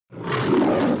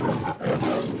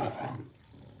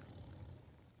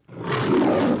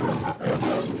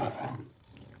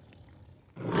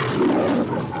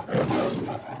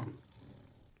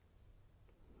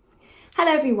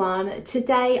Hello everyone,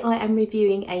 today I am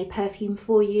reviewing a perfume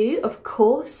for you, of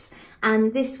course,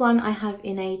 and this one I have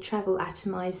in a travel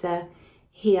atomizer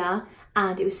here,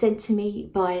 and it was sent to me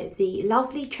by the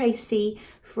lovely Tracy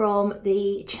from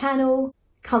the channel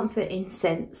Comfort in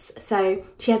Scents. So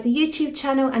she has a YouTube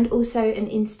channel and also an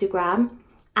Instagram,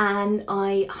 and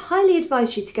I highly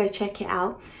advise you to go check it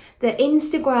out. The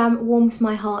Instagram warms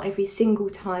my heart every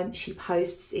single time she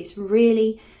posts. It's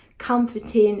really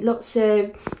comforting, lots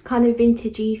of kind of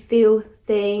vintagey feel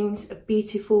things,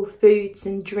 beautiful foods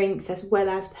and drinks as well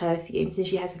as perfumes, and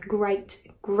she has a great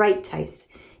taste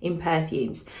in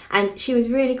perfumes. And she was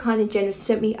really kind and generous,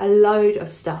 sent me a load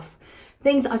of stuff,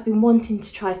 things I've been wanting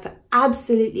to try for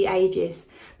absolutely ages.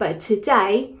 But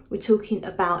today we're talking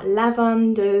about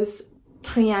Lavandes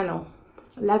Trianon,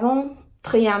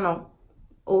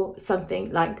 or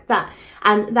something like that,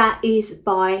 and that is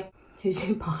by, who's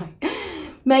it by?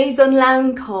 Maison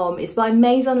Lancôme. It's by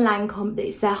Maison Lancôme.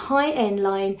 It's their high-end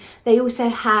line. They also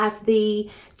have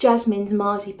the Jasmine's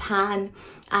Marzipan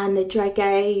and the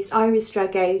Dragues, Iris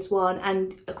Dragues one,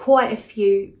 and quite a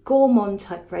few gourmand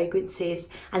type fragrances,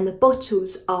 and the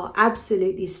bottles are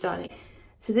absolutely stunning.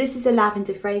 So this is a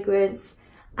lavender fragrance,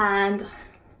 and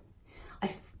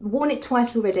I've worn it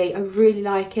twice already. I really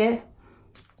like it.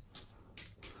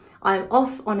 I'm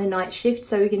off on a night shift,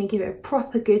 so we're going to give it a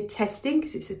proper good testing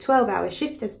because it's a 12-hour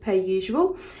shift as per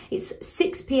usual. It's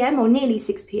 6 p.m. or nearly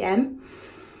 6 p.m.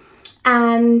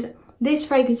 and this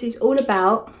fragrance is all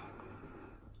about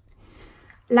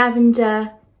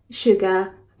lavender,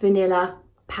 sugar, vanilla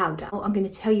powder. I'm going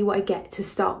to tell you what I get to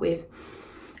start with.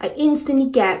 I instantly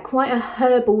get quite a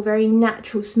herbal, very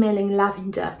natural smelling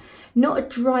lavender. Not a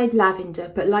dried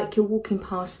lavender, but like you're walking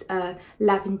past a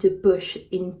lavender bush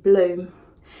in bloom.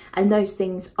 And those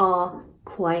things are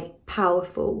quite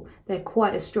powerful. They're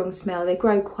quite a strong smell. They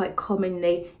grow quite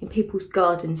commonly in people's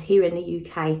gardens here in the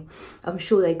UK. I'm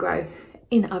sure they grow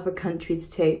in other countries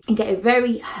too. You get a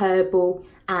very herbal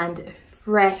and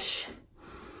fresh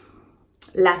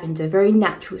lavender, very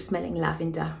natural smelling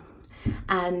lavender.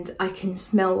 And I can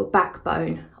smell a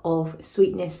backbone of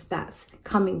sweetness that's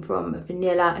coming from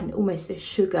vanilla and almost a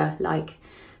sugar-like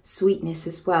sweetness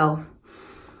as well.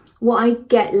 What I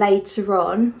get later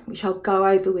on, which I'll go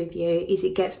over with you, is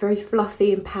it gets very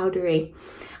fluffy and powdery.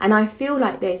 And I feel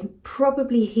like there's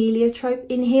probably heliotrope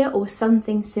in here or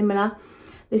something similar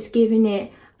that's giving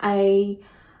it a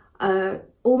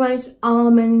almost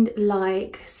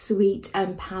almond-like sweet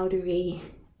and powdery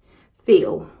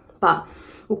feel. But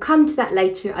we'll come to that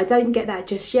later. I don't get that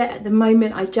just yet. At the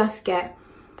moment, I just get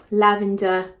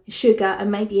lavender, sugar,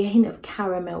 and maybe a hint of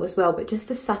caramel as well, but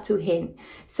just a subtle hint.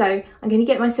 So I'm going to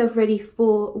get myself ready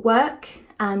for work,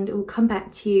 and we'll come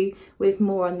back to you with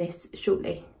more on this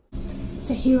shortly.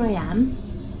 So here I am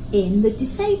in the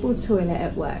disabled toilet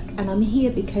at work, and I'm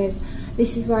here because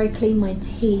this is where I clean my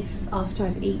teeth after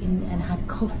I've eaten and had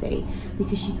coffee,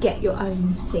 because you get your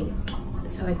own sink,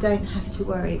 so I don't have to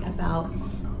worry about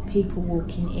people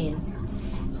walking in.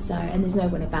 So, and there's no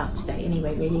one about today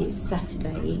anyway, really. It's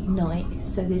Saturday night,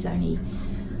 so there's only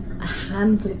a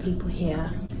handful of people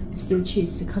here. I still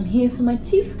choose to come here for my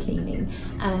teeth cleaning,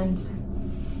 and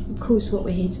of course what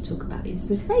we're here to talk about is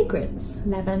the fragrance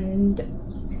Lavandes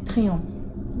Trianon,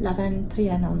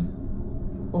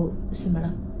 or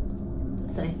similar.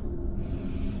 So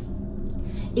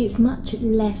it's much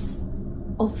less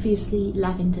obviously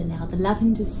lavender now. The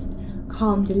lavender's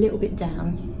calmed a little bit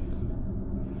down,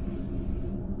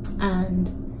 and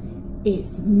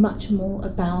it's much more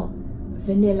about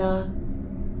vanilla,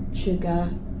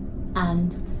 sugar,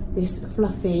 and this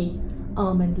fluffy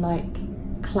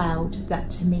almond-like cloud that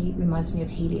to me reminds me of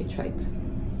heliotrope.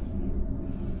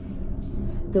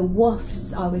 The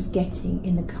wafts I was getting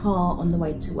in the car on the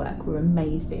way to work were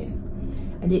amazing.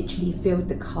 I literally filled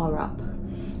the car up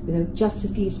with just a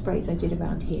few sprays I did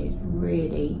around here. It's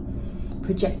really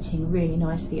projecting really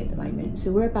nicely at the moment.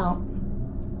 So we're about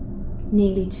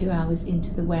nearly 2 hours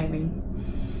into the wearing,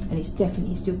 and it's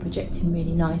definitely still projecting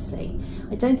really nicely.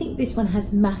 I don't think this one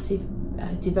has massive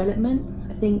development.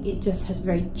 I think it just has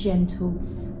very gentle,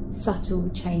 subtle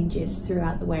changes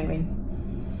throughout the wearing.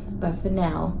 But for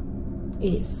now,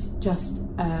 it's just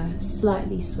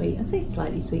slightly sweet. I say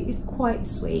slightly sweet, it's quite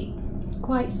sweet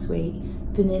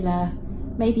vanilla,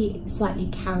 maybe slightly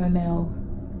caramel,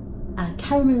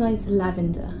 caramelized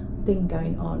lavender thing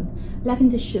going on.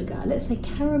 Lavender sugar, let's say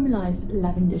caramelized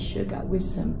lavender sugar with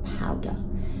some powder,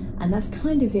 and that's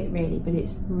kind of it really, but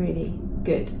it's really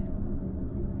good.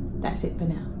 That's it for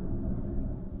now.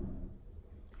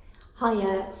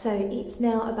 Hiya, so it's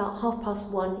now about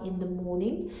 1:30 in the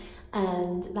morning,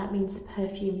 and that means the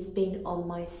perfume has been on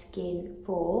my skin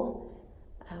for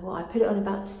well, I put it on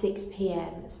about 6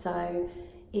 p.m, so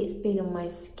it's been on my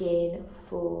skin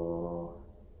for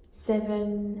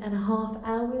 7.5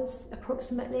 hours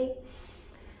approximately,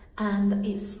 and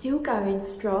it's still going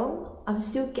strong. I'm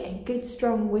still getting good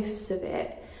strong whiffs of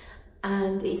it,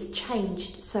 and it's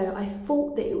changed. So I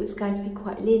thought that it was going to be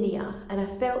quite linear, and I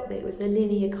felt that it was a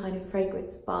linear kind of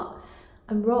fragrance, but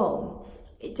I'm wrong.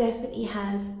 It definitely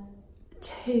has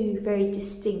 2 very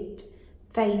distinct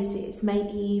phases,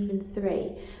 maybe even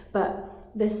 3, but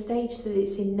the stage that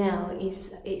it's in now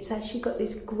is it's actually got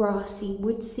this grassy,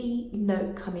 woodsy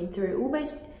note coming through,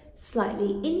 almost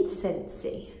slightly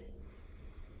incensey,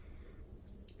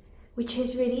 which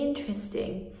is really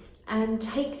interesting, and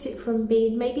takes it from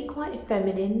being maybe quite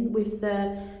feminine with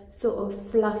the sort of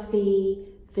fluffy,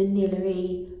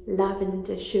 vanilla-y,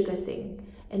 lavender sugar thing,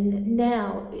 and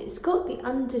now it's got the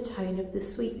undertone of the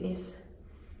sweetness.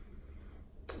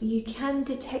 You can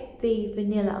detect the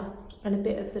vanilla and a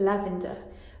bit of the lavender,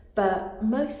 but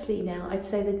mostly now I'd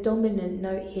say the dominant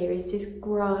note here is this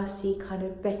grassy kind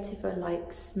of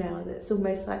vetiver-like smell that's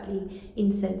almost slightly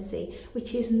incensey,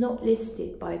 which is not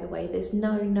listed, by the way. There's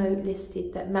no note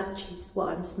listed that matches what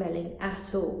I'm smelling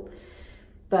at all,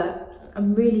 but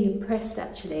I'm really impressed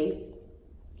actually.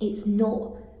 It's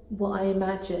not what I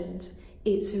imagined.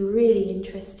 It's a really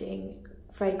interesting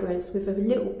fragrance with a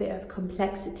little bit of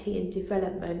complexity and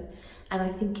development, and I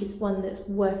think it's one that's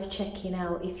worth checking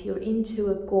out if you're into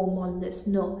a gourmand that's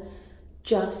not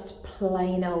just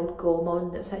plain old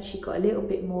gourmand, that's actually got a little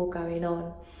bit more going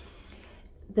on.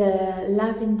 The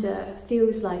lavender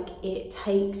feels like it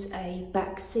takes a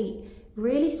back seat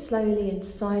really slowly and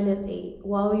silently.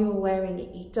 While you're wearing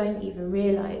it, you don't even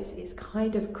realise it's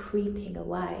kind of creeping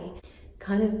away,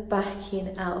 kind of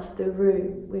backing out of the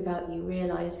room without you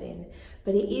realising.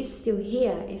 But it is still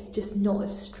here, it's just not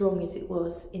as strong as it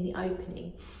was in the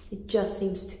opening. It just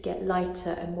seems to get lighter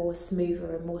and more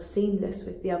smoother and more seamless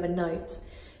with the other notes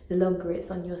the longer it's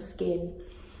on your skin.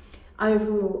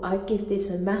 Overall, I give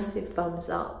this a massive thumbs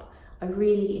up. I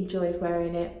really enjoyed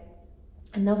wearing it.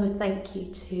 Another thank you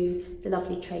to the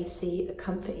lovely Tracy at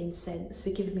Comfort Incense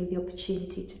for giving me the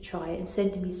opportunity to try it and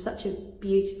sending me such a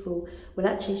beautiful, well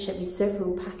actually she sent me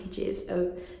several packages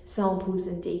of samples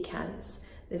and decants.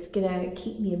 That's gonna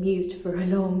keep me amused for a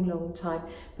long time,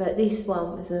 but this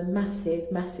one was a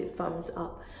massive thumbs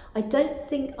up. I don't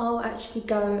think I'll actually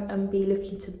go and be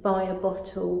looking to buy a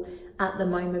bottle at the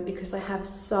moment because I have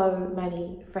so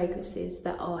many fragrances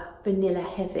that are vanilla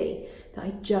heavy that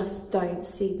I just don't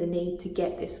see the need to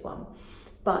get this one.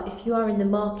 But if you are in the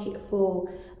market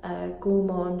for a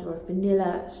gourmand or a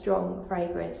vanilla strong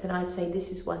fragrance, then I'd say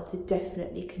this is one to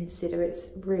definitely consider. It's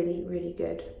really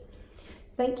good.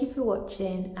 Thank you for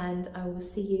watching, and I will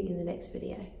see you in the next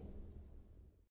video.